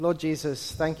Lord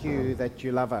Jesus, thank you that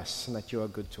you love us and that you are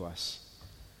good to us.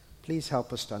 Please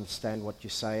help us to understand what you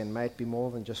say, and may it be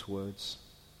more than just words.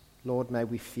 Lord, may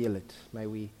we feel it. May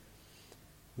we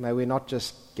not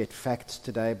just get facts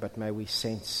today, but may we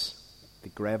sense the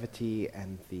gravity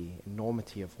and the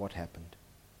enormity of what happened.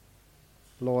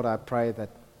 Lord, I pray that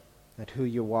who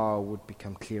you are would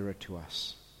become clearer to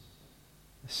us.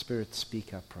 The Spirit,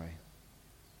 speak, I pray.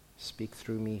 Speak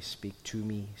through me, speak to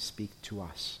me, speak to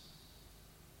us.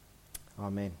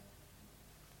 Amen.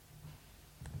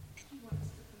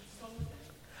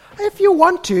 If you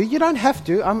want to, you don't have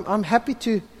to. I'm happy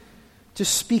to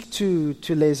speak to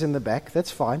Les in the back. That's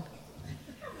fine.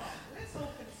 Let's all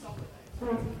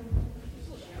consolidate.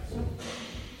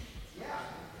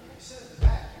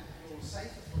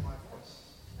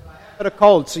 Got a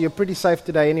cold, so you're pretty safe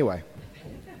today anyway.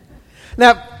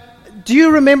 Now, do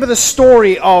you remember the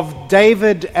story of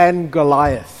David and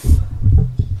Goliath?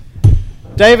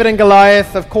 David and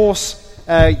Goliath, of course,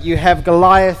 you have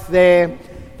Goliath there.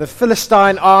 The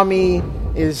Philistine army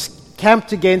is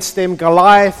camped against them.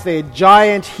 Goliath, their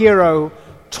giant hero,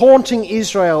 taunting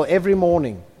Israel every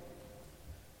morning.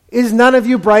 Is none of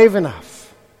you brave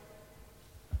enough?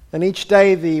 And each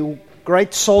day the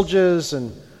great soldiers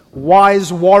and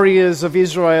wise warriors of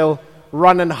Israel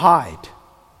run and hide.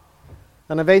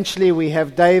 And eventually we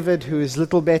have David, who is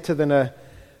little better than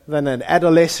an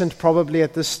adolescent probably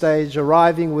at this stage,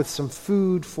 arriving with some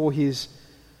food for his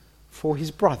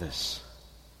brothers.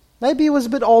 Maybe he was a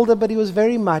bit older, but he was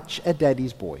very much a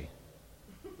daddy's boy.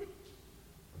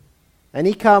 And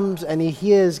he comes and he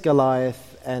hears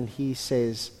Goliath and he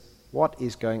says, "What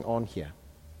is going on here?"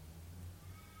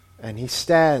 And he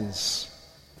stands,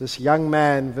 this young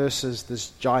man versus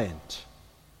this giant.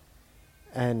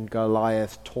 And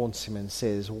Goliath taunts him and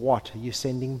says, "What, are you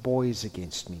sending boys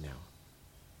against me now?"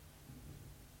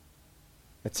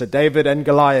 It's a David and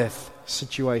Goliath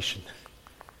situation.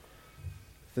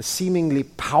 The seemingly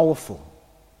powerful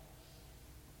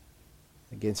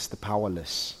against the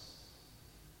powerless.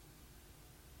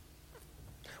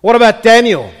 What about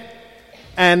Daniel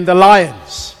and the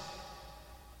lions?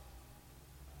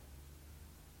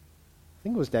 I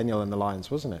think it was Daniel and the lions,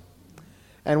 wasn't it?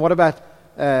 And what about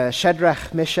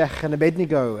Shadrach, Meshach, and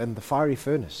Abednego and the fiery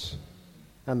furnace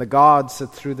and the guards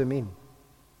that threw them in?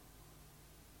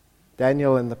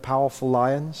 Daniel and the powerful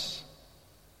lions.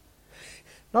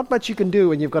 Not much you can do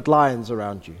when you've got lions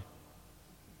around you.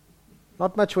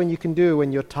 Not much when you can do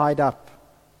when you're tied up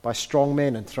by strong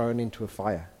men and thrown into a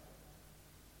fire.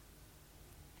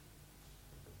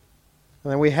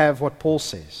 And then we have what Paul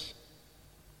says.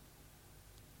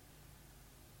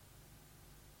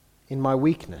 In my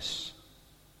weakness,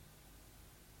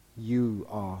 you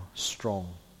are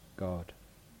strong, God.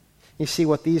 You see,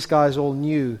 what these guys all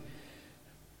knew,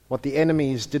 what the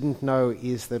enemies didn't know,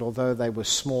 is that although they were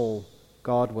small,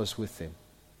 God was with them.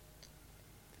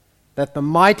 That the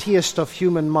mightiest of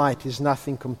human might is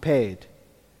nothing compared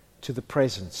to the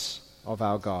presence of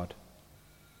our God.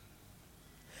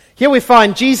 Here we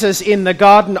find Jesus in the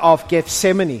Garden of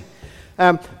Gethsemane.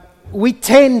 We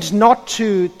tend not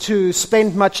to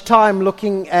spend much time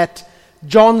looking at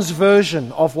John's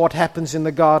version of what happens in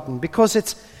the garden because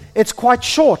it's quite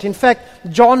short. In fact,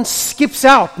 John skips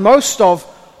out most of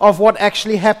what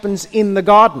actually happens in the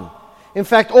garden. In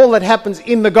fact, all that happens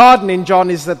in the garden in John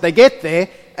is that they get there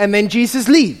and then Jesus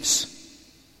leaves.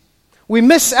 We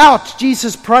miss out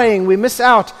Jesus praying. We miss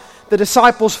out the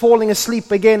disciples falling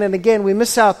asleep again and again. We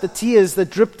miss out the tears that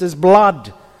dripped as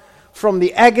blood from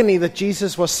the agony that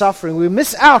Jesus was suffering. We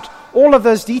miss out all of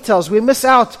those details. We miss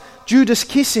out Judas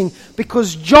kissing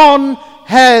because John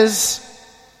has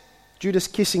Judas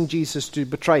kissing Jesus to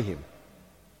betray him.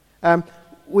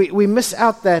 We miss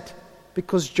out that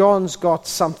because John's got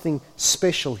something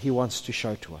special he wants to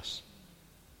show to us.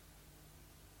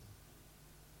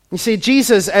 You see,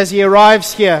 Jesus, as he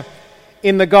arrives here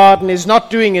in the garden, is not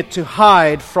doing it to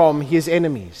hide from his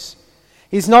enemies.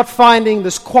 He's not finding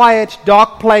this quiet,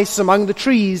 dark place among the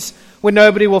trees where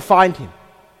nobody will find him.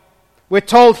 We're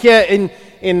told here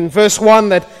in verse 1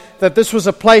 that this was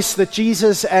a place that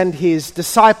Jesus and his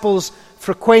disciples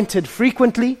frequented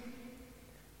frequently.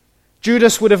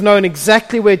 Judas would have known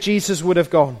exactly where Jesus would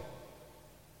have gone.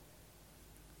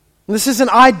 And this is an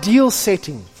ideal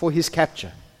setting for his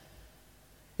capture.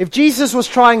 If Jesus was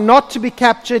trying not to be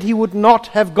captured, he would not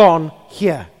have gone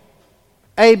here.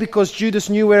 A, because Judas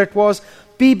knew where it was.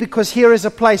 B, because here is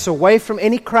a place away from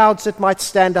any crowds that might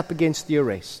stand up against the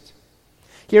arrest.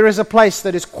 Here is a place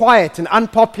that is quiet and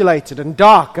unpopulated and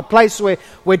dark, a place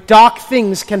where dark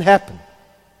things can happen.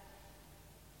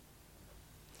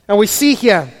 And we see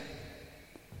here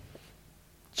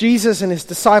Jesus and his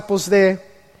disciples there.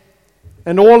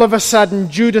 And all of a sudden,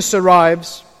 Judas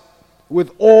arrives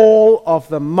with all of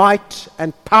the might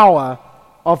and power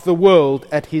of the world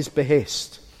at his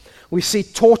behest. We see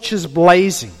torches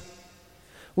blazing.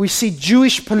 We see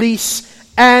Jewish police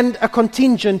and a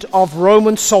contingent of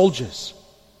Roman soldiers.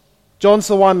 John's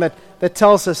the one that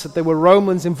tells us that there were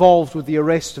Romans involved with the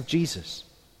arrest of Jesus.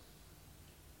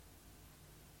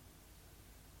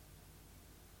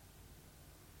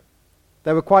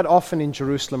 They were quite often in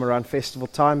Jerusalem around festival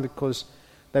time because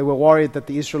they were worried that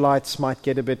the Israelites might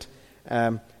get a bit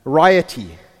rioty.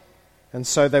 And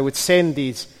so they would send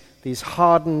these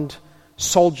hardened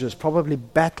soldiers, probably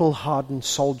battle-hardened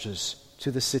soldiers, to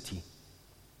the city.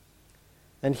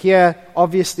 And here,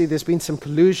 obviously, there's been some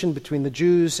collusion between the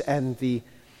Jews and the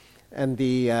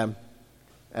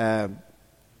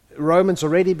Romans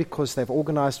already, because they've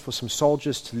organized for some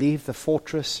soldiers to leave the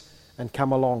fortress and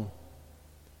come along.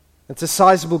 It's a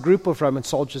sizable group of Roman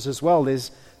soldiers as well.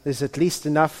 There's at least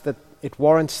enough that it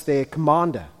warrants their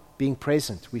commander being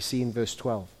present, we see in verse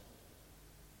 12.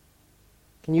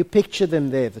 Can you picture them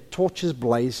there, the torches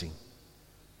blazing,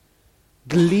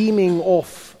 gleaming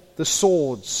off the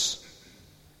swords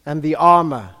and the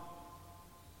armor,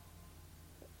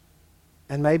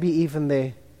 and maybe even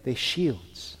their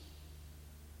shields?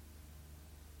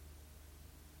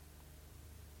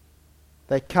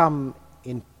 They come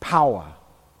in power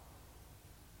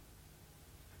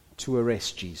to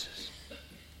arrest Jesus.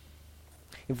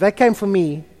 If they came for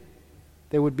me,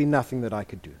 there would be nothing that I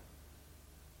could do.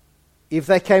 If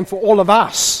they came for all of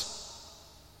us,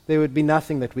 there would be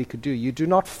nothing that we could do. You do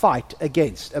not fight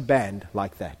against a band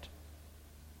like that.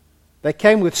 They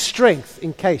came with strength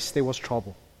in case there was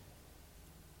trouble.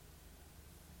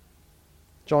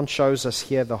 John shows us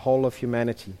here the whole of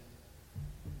humanity.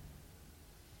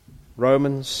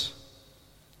 Romans,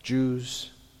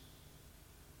 Jews,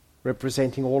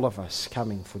 representing all of us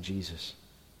coming for Jesus.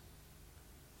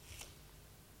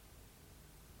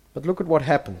 But look at what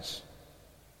happens.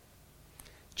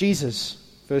 Jesus,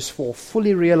 verse 4,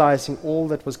 fully realizing all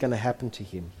that was going to happen to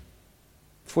him,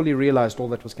 fully realized all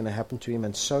that was going to happen to him,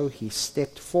 and so he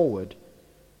stepped forward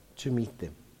to meet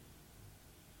them.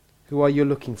 Who are you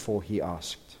looking for? He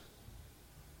asked.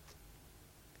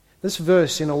 This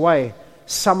verse, in a way,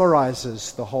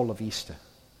 summarizes the whole of Easter.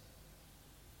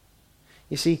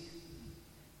 You see,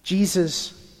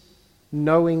 Jesus,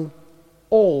 knowing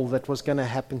all that was going to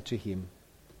happen to him,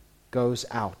 goes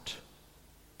out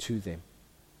to them.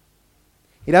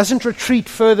 He doesn't retreat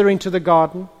further into the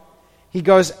garden. He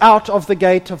goes out of the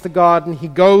gate of the garden. He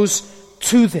goes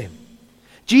to them.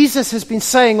 Jesus has been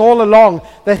saying all along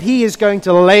that he is going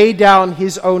to lay down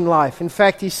his own life. In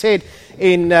fact, he said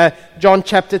in John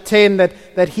chapter 10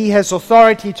 that he has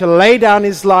authority to lay down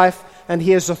his life, and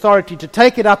he has authority to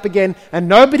take it up again, and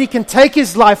nobody can take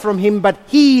his life from him, but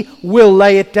he will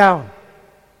lay it down.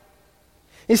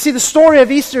 You see, the story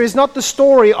of Easter is not the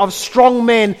story of strong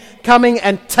men coming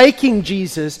and taking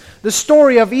Jesus. The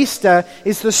story of Easter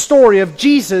is the story of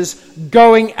Jesus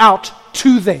going out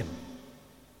to them.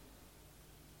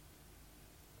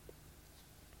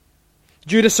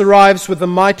 Judas arrives with the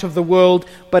might of the world,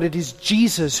 but it is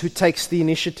Jesus who takes the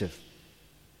initiative.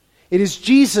 It is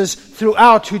Jesus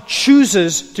throughout who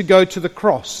chooses to go to the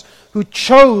cross, who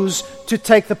chose to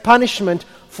take the punishment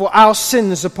for our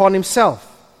sins upon himself.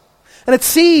 And it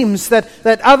seems that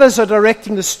others are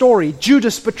directing the story.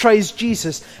 Judas betrays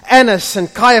Jesus. Annas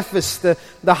and Caiaphas,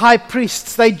 the high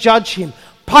priests, they judge him.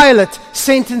 Pilate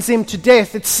sentences him to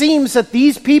death. It seems that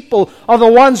these people are the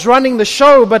ones running the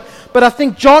show, but I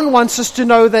think John wants us to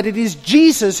know that it is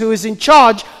Jesus who is in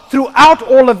charge throughout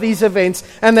all of these events,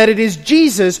 and that it is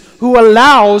Jesus who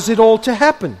allows it all to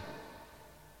happen.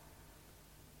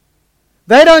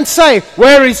 They don't say,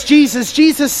 "Where is Jesus?"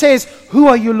 Jesus says, "Who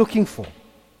are you looking for?"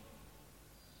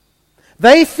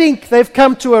 They think they've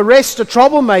come to arrest a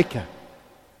troublemaker.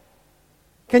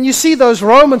 Can you see those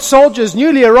Roman soldiers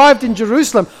newly arrived in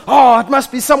Jerusalem? Oh, it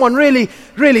must be someone really,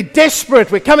 really desperate.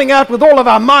 We're coming out with all of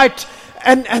our might.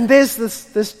 And there's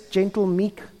this gentle,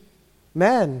 meek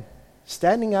man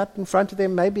standing out in front of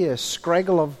them, maybe a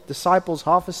scraggle of disciples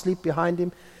half asleep behind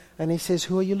him. And he says,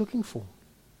 "Who are you looking for?"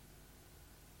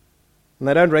 And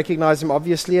they don't recognize him,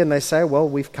 obviously, and they say, "Well,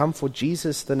 we've come for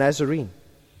Jesus the Nazarene."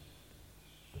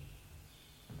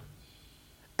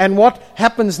 And what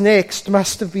happens next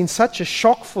must have been such a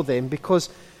shock for them, because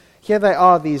here they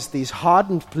are, these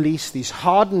hardened police, these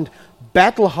hardened,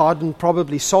 battle-hardened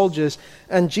probably soldiers,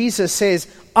 and Jesus says,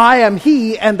 "I am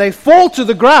he," and they fall to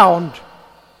the ground,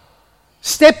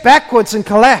 step backwards and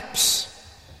collapse,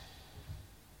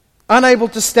 unable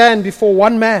to stand before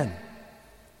one man.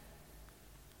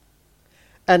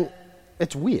 And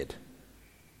it's weird.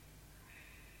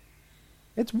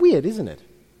 It's weird, isn't it?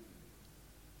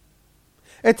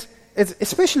 It's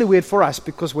especially weird for us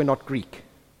because we're not Greek.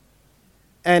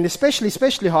 And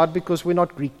especially hard because we're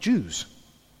not Greek Jews.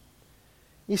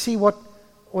 You see, what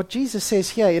Jesus says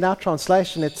here in our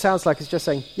translation, it sounds like he's just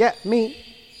saying, yeah, me.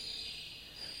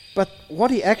 But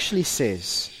what he actually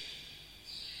says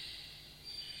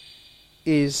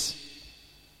is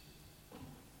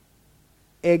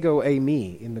ego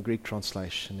eimi in the Greek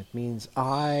translation. It means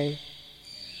I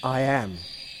am.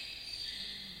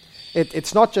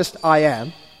 It's not just I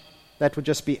am. That would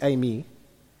just be eimi.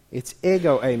 It's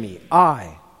ego eimi.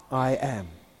 I am.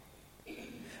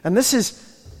 And this is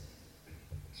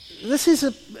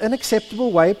an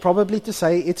acceptable way probably to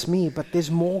say it's me, but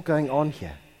there's more going on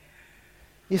here.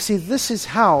 You see, this is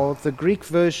how the Greek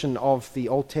version of the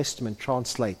Old Testament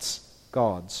translates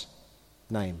God's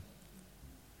name.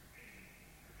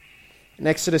 In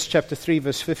Exodus chapter 3,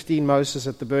 verse 15, Moses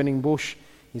at the burning bush,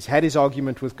 he's had his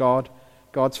argument with God.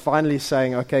 God's finally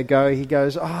saying, okay, go. He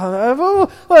goes,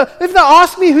 if they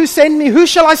ask me who sent me, who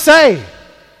shall I say?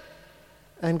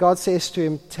 And God says to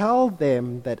him, tell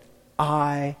them that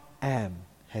I am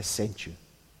has sent you.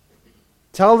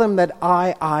 Tell them that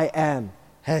I am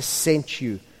has sent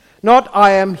you. Not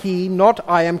I am he, not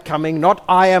I am coming, not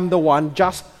I am the one,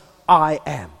 just I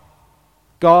am.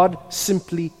 God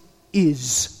simply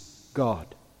is God.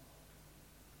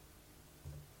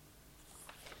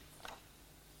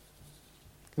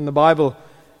 In the Bible,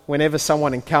 whenever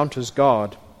someone encounters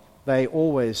God, they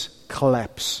always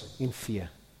collapse in fear.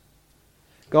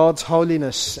 God's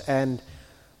holiness and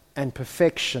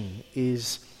perfection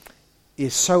is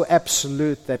so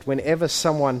absolute that whenever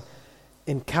someone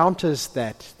encounters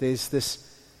that, there's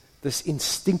this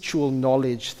instinctual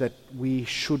knowledge that we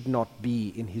should not be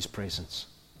in His presence.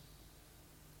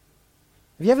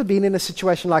 Have you ever been in a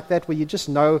situation like that where you just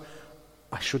know,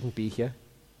 I shouldn't be here?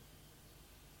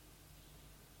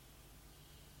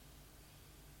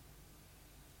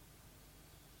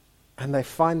 And they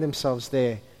find themselves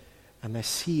there, and they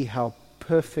see how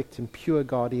perfect and pure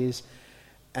God is,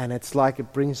 and it's like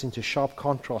it brings into sharp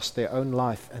contrast their own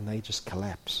life, and they just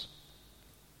collapse.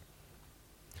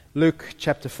 Luke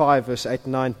chapter 5, verse 8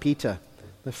 and 9, Peter,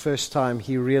 the first time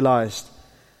he realized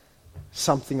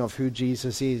something of who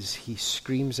Jesus is, he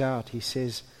screams out, he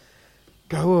says,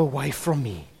 "Go away from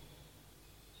me.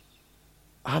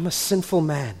 I'm a sinful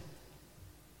man."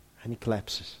 And he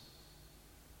collapses.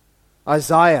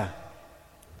 Isaiah,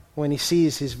 when he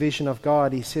sees his vision of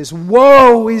God, he says,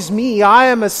 "Woe is me, I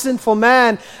am a sinful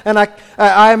man, and I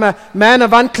am a man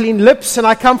of unclean lips, and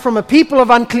I come from a people of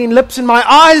unclean lips, and my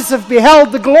eyes have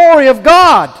beheld the glory of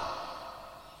God.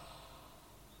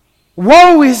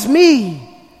 Woe is me,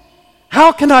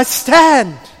 how can I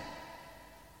stand?"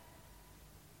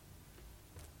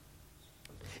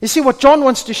 You see, what John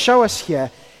wants to show us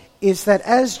here is that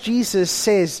as Jesus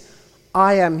says,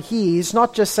 "I am He," he's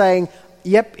not just saying,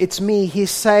 "Yep, it's me."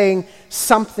 He's saying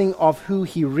something of who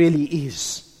He really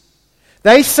is.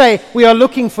 They say, "We are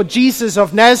looking for Jesus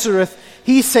of Nazareth."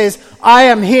 He says, "I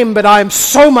am Him, but I am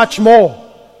so much more."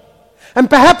 And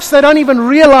perhaps they don't even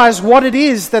realize what it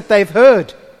is that they've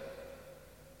heard.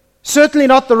 Certainly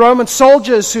not the Roman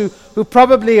soldiers who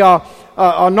probably are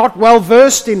not well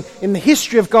versed in the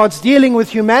history of God's dealing with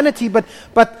humanity,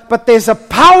 but there's a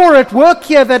power at work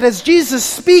here that as Jesus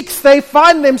speaks, they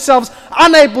find themselves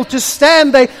unable to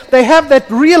stand. They have that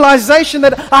realization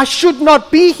that I should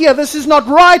not be here. This is not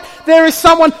right. There is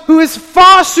someone who is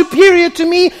far superior to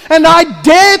me, and I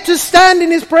dare to stand in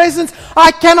His presence.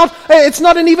 I cannot. It's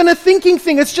not even a thinking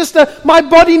thing. It's just my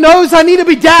body knows I need to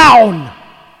be down.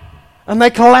 And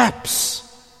they collapse.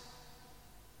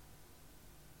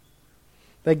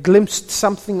 They glimpsed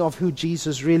something of who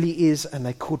Jesus really is, and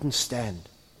they couldn't stand.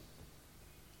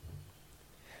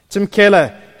 Tim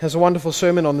Keller has a wonderful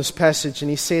sermon on this passage, and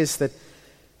he says that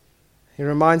he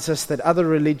reminds us that other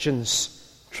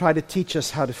religions try to teach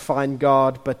us how to find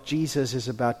God, but Jesus is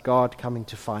about God coming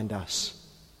to find us.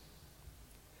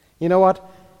 You know what?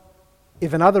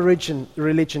 If another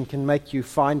religion can make you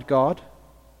find God,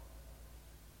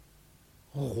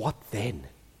 what then?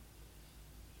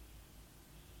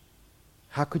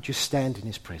 How could you stand in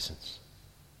His presence?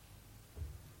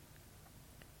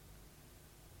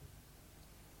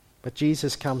 But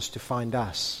Jesus comes to find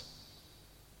us.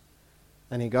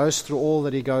 And He goes through all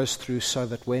that He goes through so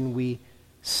that when we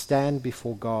stand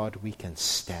before God, we can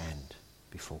stand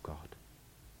before God.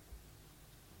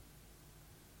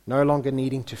 No longer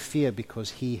needing to fear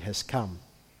because He has come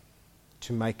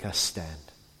to make us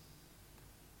stand.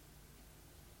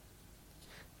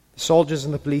 The soldiers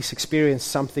and the police experienced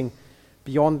something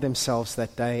beyond themselves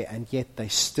that day, and yet they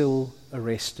still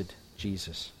arrested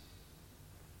Jesus.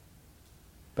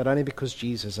 but only because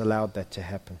Jesus allowed that to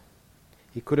happen.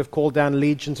 He could have called down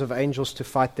legions of angels to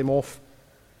fight them off,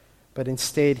 but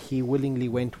instead he willingly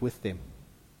went with them,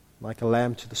 like a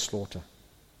lamb to the slaughter.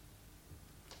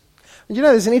 And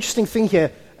there's an interesting thing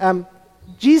here.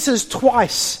 Jesus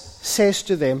twice says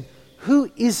to them,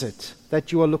 "Who is it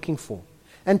that you are looking for?"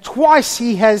 And twice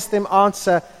he has them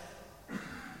answer,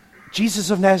 "Jesus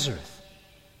of Nazareth."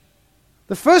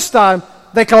 The first time,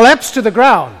 they collapse to the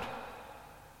ground.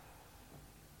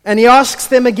 And he asks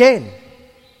them again.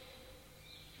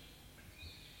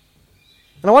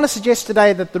 And I want to suggest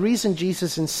today that the reason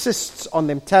Jesus insists on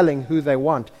them telling who they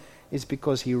want is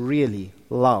because he really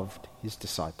loved his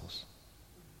disciples.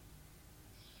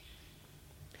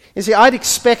 You see, I'd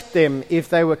expect them, if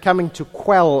they were coming to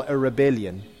quell a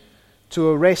rebellion, to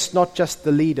arrest not just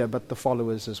the leader, but the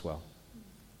followers as well.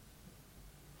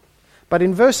 But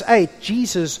in verse 8,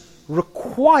 Jesus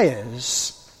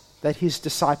requires that his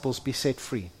disciples be set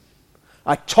free.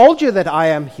 I told you that I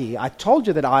am he. I told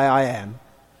you that I am.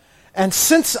 And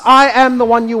since I am the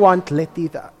one you want, let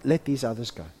these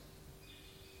others go.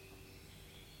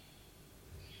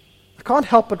 I can't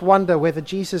help but wonder whether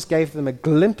Jesus gave them a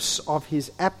glimpse of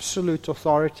his absolute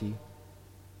authority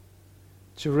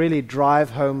to really drive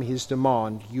home his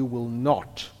demand, "You will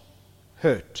not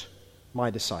hurt my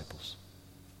disciples."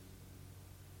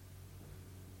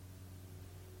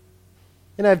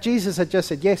 If Jesus had just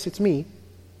said, "Yes, it's me,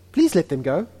 please let them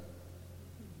go,"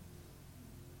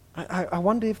 I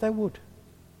wonder if they would.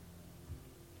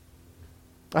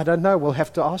 I don't know. We'll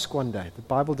have to ask one day. The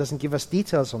Bible doesn't give us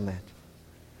details on that.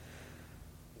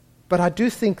 But I do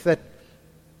think that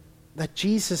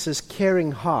Jesus'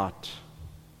 caring heart,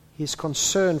 his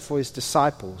concern for his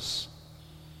disciples,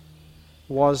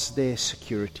 was their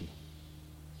security.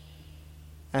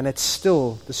 And it's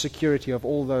still the security of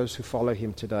all those who follow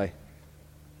him today.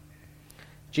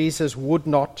 Jesus would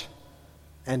not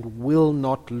and will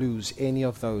not lose any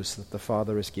of those that the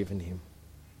Father has given him.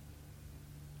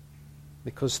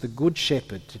 Because the good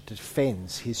shepherd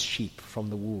defends his sheep from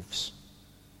the wolves.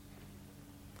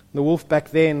 The wolf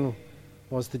back then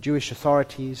was the Jewish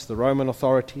authorities, the Roman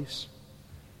authorities.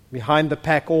 Behind the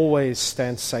pack always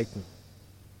stands Satan.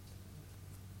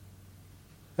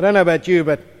 I don't know about you,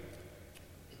 but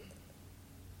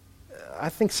I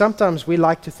think sometimes we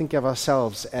like to think of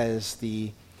ourselves as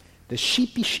the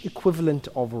sheepish equivalent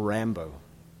of Rambo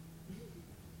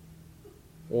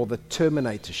or the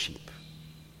Terminator sheep.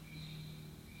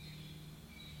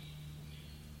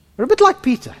 We're a bit like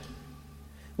Peter.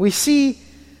 We see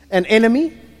an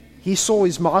enemy. He saw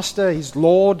his master, his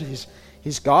Lord,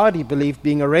 his God, he believed,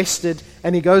 being arrested,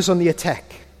 and he goes on the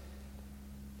attack.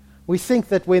 We think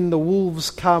that when the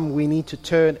wolves come, we need to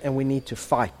turn and we need to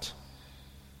fight.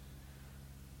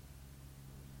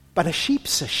 But a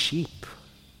sheep's a sheep.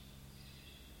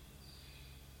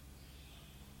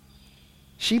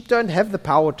 Sheep don't have the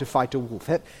power to fight a wolf.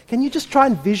 Can you just try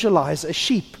and visualize a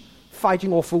sheep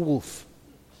fighting off a wolf?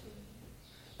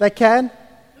 They can?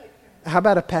 How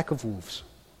about a pack of wolves?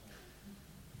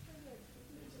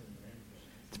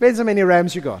 Depends how many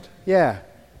rams you got. Yeah.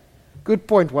 Good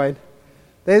point, Wayne.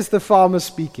 There's the farmer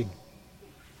speaking.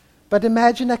 But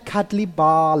imagine a cuddly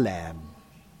bar lamb.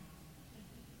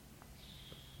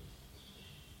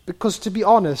 Because to be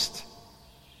honest,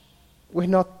 we're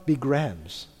not big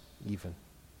rams, even.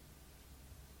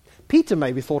 Peter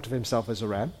maybe thought of himself as a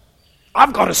ram.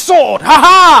 I've got a sword!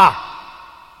 Ha-ha!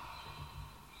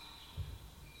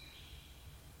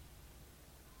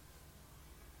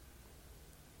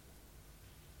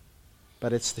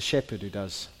 But it's the shepherd who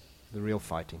does the real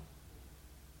fighting.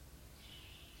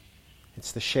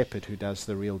 It's the shepherd who does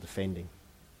the real defending.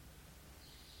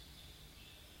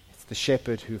 It's the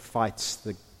shepherd who fights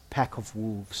the pack of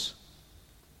wolves.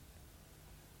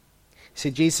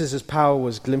 See, Jesus' power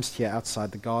was glimpsed here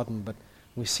outside the garden, but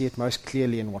we see it most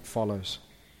clearly in what follows.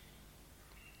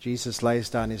 Jesus lays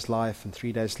down his life and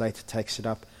 3 days later takes it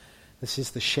up. This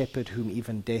is the shepherd whom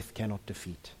even death cannot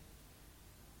defeat.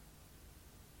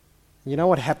 You know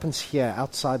what happens here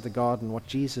outside the garden, what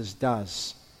Jesus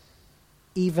does,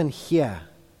 even here,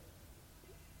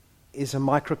 is a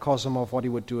microcosm of what he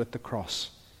would do at the cross.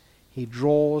 He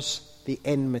draws the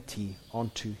enmity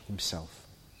onto himself.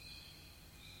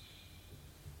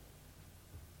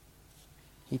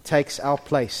 He takes our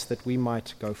place that we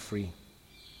might go free.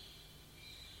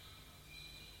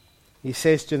 He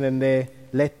says to them there,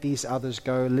 let these others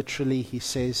go. Literally, he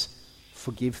says,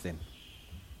 forgive them.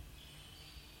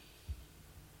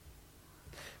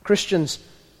 Christians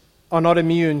are not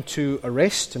immune to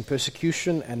arrest and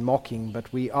persecution and mocking,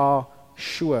 but we are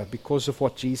sure, because of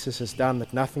what Jesus has done,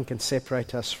 that nothing can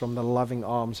separate us from the loving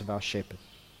arms of our shepherd.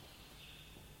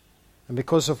 And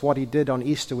because of what he did on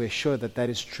Easter, we're sure that that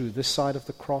is true this side of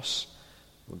the cross,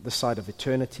 this side of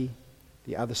eternity,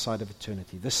 the other side of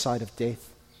eternity, this side of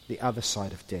death, the other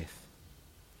side of death.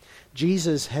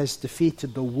 Jesus has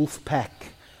defeated the wolf pack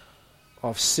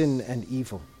of sin and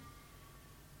evil.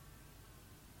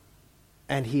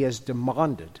 And he has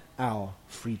demanded our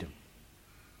freedom.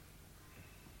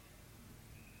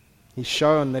 He's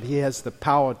shown that he has the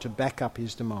power to back up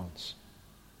his demands.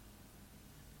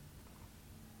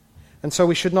 And so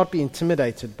we should not be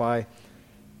intimidated by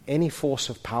any force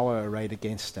of power arrayed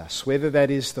against us, whether that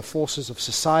is the forces of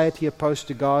society opposed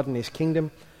to God and his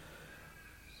kingdom,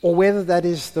 or whether that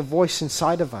is the voice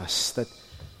inside of us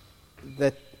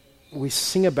that we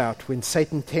sing about when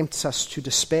Satan tempts us to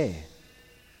despair.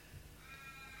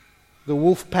 The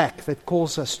wolf pack that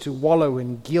calls us to wallow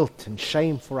in guilt and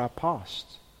shame for our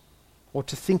past, or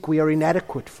to think we are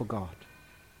inadequate for God.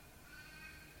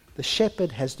 The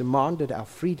shepherd has demanded our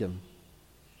freedom,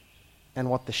 and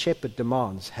what the shepherd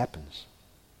demands happens,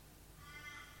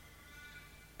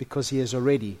 because he has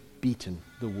already beaten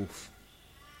the wolf.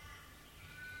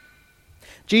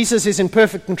 Jesus is in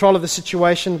perfect control of the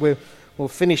situation. We'll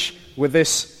finish with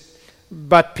this.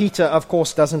 But Peter, of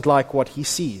course, doesn't like what he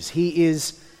sees. He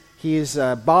is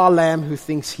a Balaam who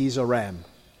thinks he's a ram.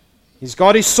 He's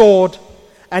got his sword,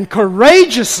 and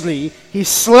courageously he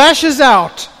slashes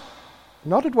out,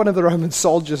 not at one of the Roman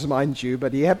soldiers, mind you,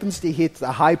 but he happens to hit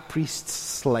the high priest's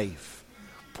slave.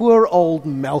 Poor old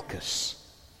Malchus.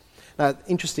 Now,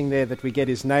 interesting there that we get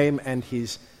his name and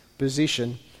his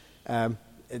position.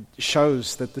 It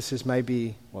shows that this is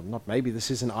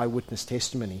this is an eyewitness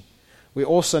testimony. We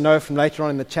also know from later on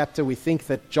in the chapter, we think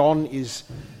that John is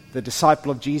the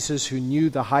disciple of Jesus who knew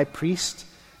the high priest,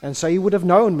 and so he would have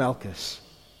known Malchus.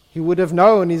 He would have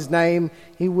known his name.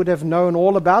 He would have known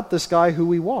all about this guy,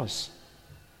 who he was.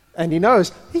 And he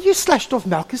knows, you slashed off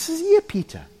Malchus's ear,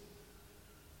 Peter.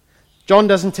 John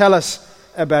doesn't tell us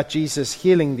about Jesus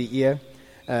healing the ear,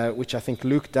 which I think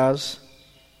Luke does.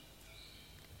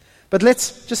 But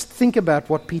let's just think about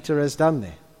what Peter has done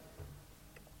there.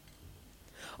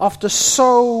 After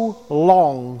so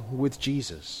long with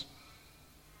Jesus,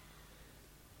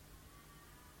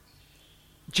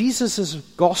 Jesus'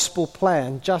 gospel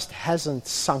plan just hasn't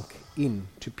sunk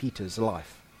into Peter's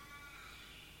life.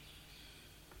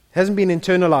 It hasn't been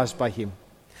internalized by him.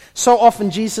 So often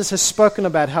Jesus has spoken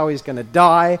about how he's going to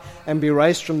die and be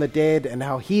raised from the dead, and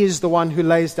how he is the one who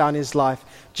lays down his life.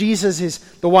 Jesus is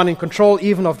the one in control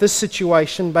even of this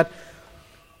situation, but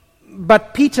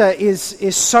Peter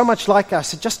is so much like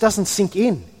us, it just doesn't sink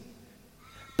in.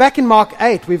 Back in Mark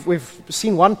 8, we've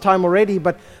seen one time already,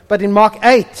 but in Mark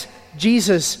 8,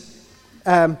 Jesus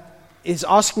is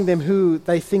asking them who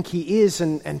they think he is,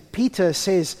 and Peter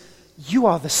says, "You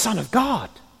are the Son of God."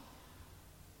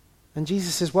 And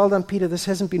Jesus says, "Well done, Peter, this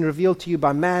hasn't been revealed to you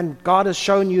by man. God has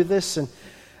shown you this." And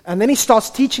then he starts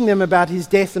teaching them about his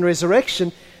death and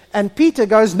resurrection. And Peter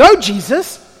goes, "No,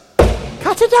 Jesus,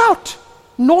 cut it out.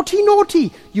 Naughty,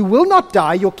 naughty. You will not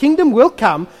die. Your kingdom will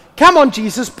come. Come on,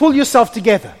 Jesus, pull yourself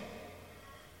together."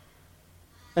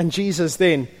 And Jesus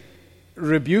then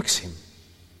rebukes him.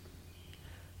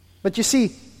 But you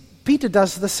see, Peter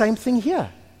does the same thing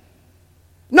here.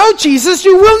 "No, Jesus,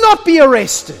 you will not be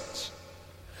arrested.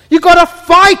 You've got to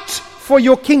fight for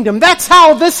your kingdom. That's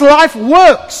how this life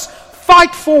works.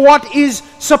 Fight for what is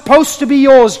supposed to be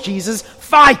yours, Jesus.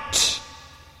 Fight."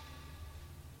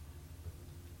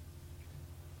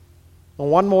 And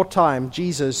one more time,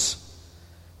 Jesus,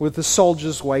 with the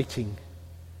soldiers waiting,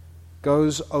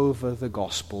 goes over the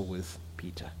gospel with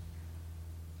Peter.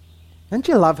 Don't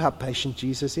you love how patient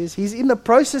Jesus is? He's in the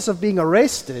process of being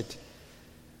arrested,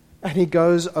 and he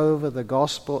goes over the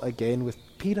gospel again with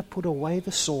Peter. Put away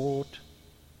the sword.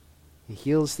 He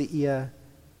heals the ear.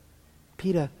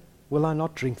 "Peter, will I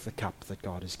not drink the cup that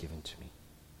God has given to me?"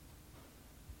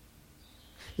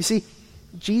 You see,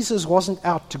 Jesus wasn't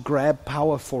out to grab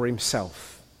power for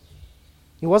himself.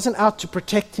 He wasn't out to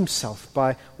protect himself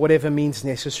by whatever means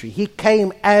necessary. He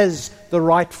came as the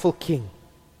rightful king.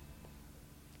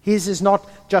 His is not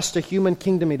just a human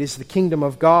kingdom, it is the kingdom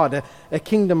of God, a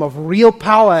kingdom of real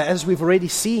power, as we've already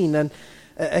seen, and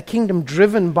a kingdom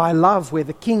driven by love, where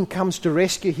the king comes to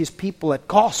rescue his people at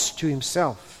cost to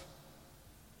himself.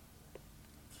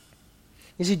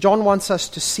 You see, John wants us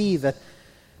to see that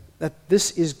this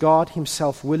is God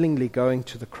himself willingly going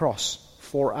to the cross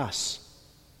for us.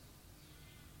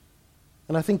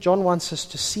 And I think John wants us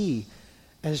to see,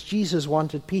 as Jesus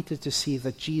wanted Peter to see,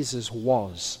 that Jesus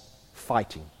was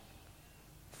fighting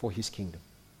for his kingdom.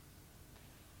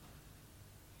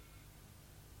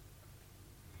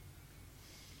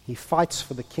 He fights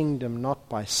for the kingdom not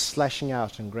by slashing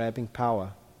out and grabbing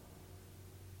power,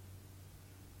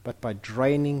 but by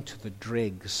draining to the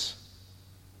dregs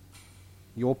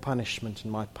your punishment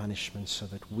and my punishment so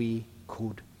that we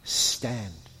could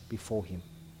stand before him.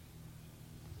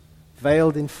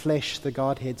 Veiled in flesh, the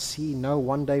Godhead see. No,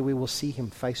 one day we will see him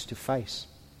face to face.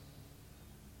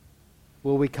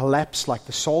 Will we collapse like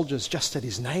the soldiers just at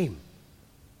his name?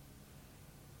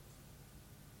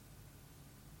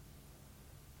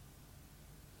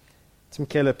 Tim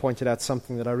Keller pointed out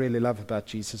something that I really love about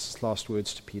Jesus' last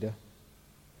words to Peter.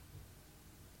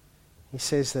 He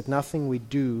says that nothing we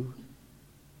do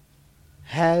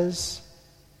has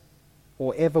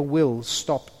or ever will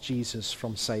stop Jesus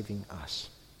from saving us.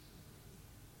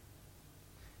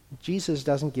 Jesus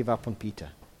doesn't give up on Peter.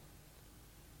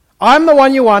 I'm the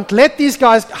one you want. Let these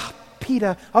guys...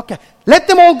 Peter, okay. Let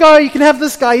them all go. You can have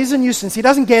this guy. He's a nuisance. He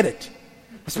doesn't get it.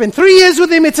 I spent 3 years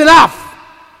with him. It's enough.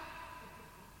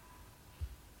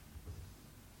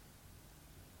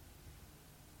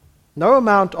 No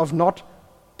amount of not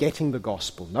getting the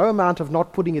gospel, no amount of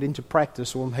not putting it into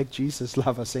practice will make Jesus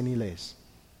love us any less.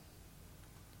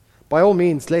 By all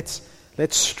means, let's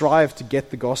strive to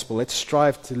get the gospel. Let's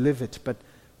strive to live it.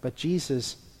 But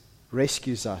Jesus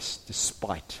rescues us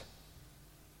despite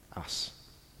us.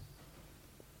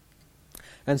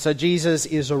 And so Jesus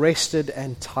is arrested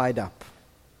and tied up.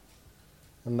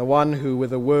 And the one who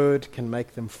with a word can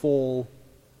make them fall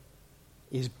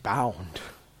is bound.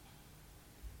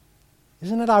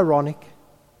 Isn't it ironic?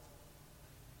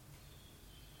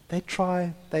 They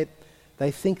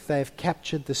think they've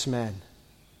captured this man.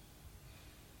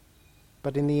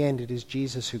 But in the end, it is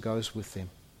Jesus who goes with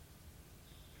them,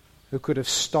 who could have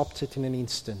stopped it in an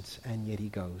instant, and yet he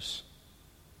goes.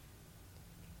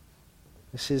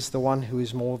 This is the one who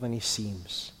is more than he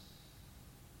seems.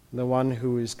 The one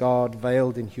who is God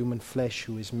veiled in human flesh,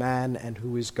 who is man and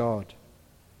who is God.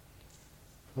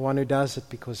 The one who does it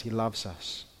because he loves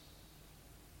us.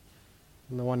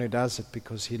 And the one who does it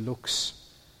because he looks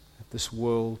at this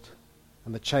world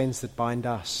and the chains that bind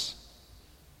us.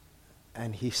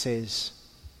 And he says,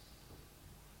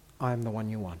 I am the one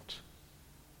you want.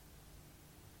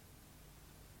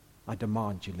 I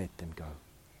demand you let them go.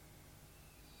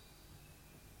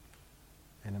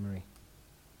 Anna Marie.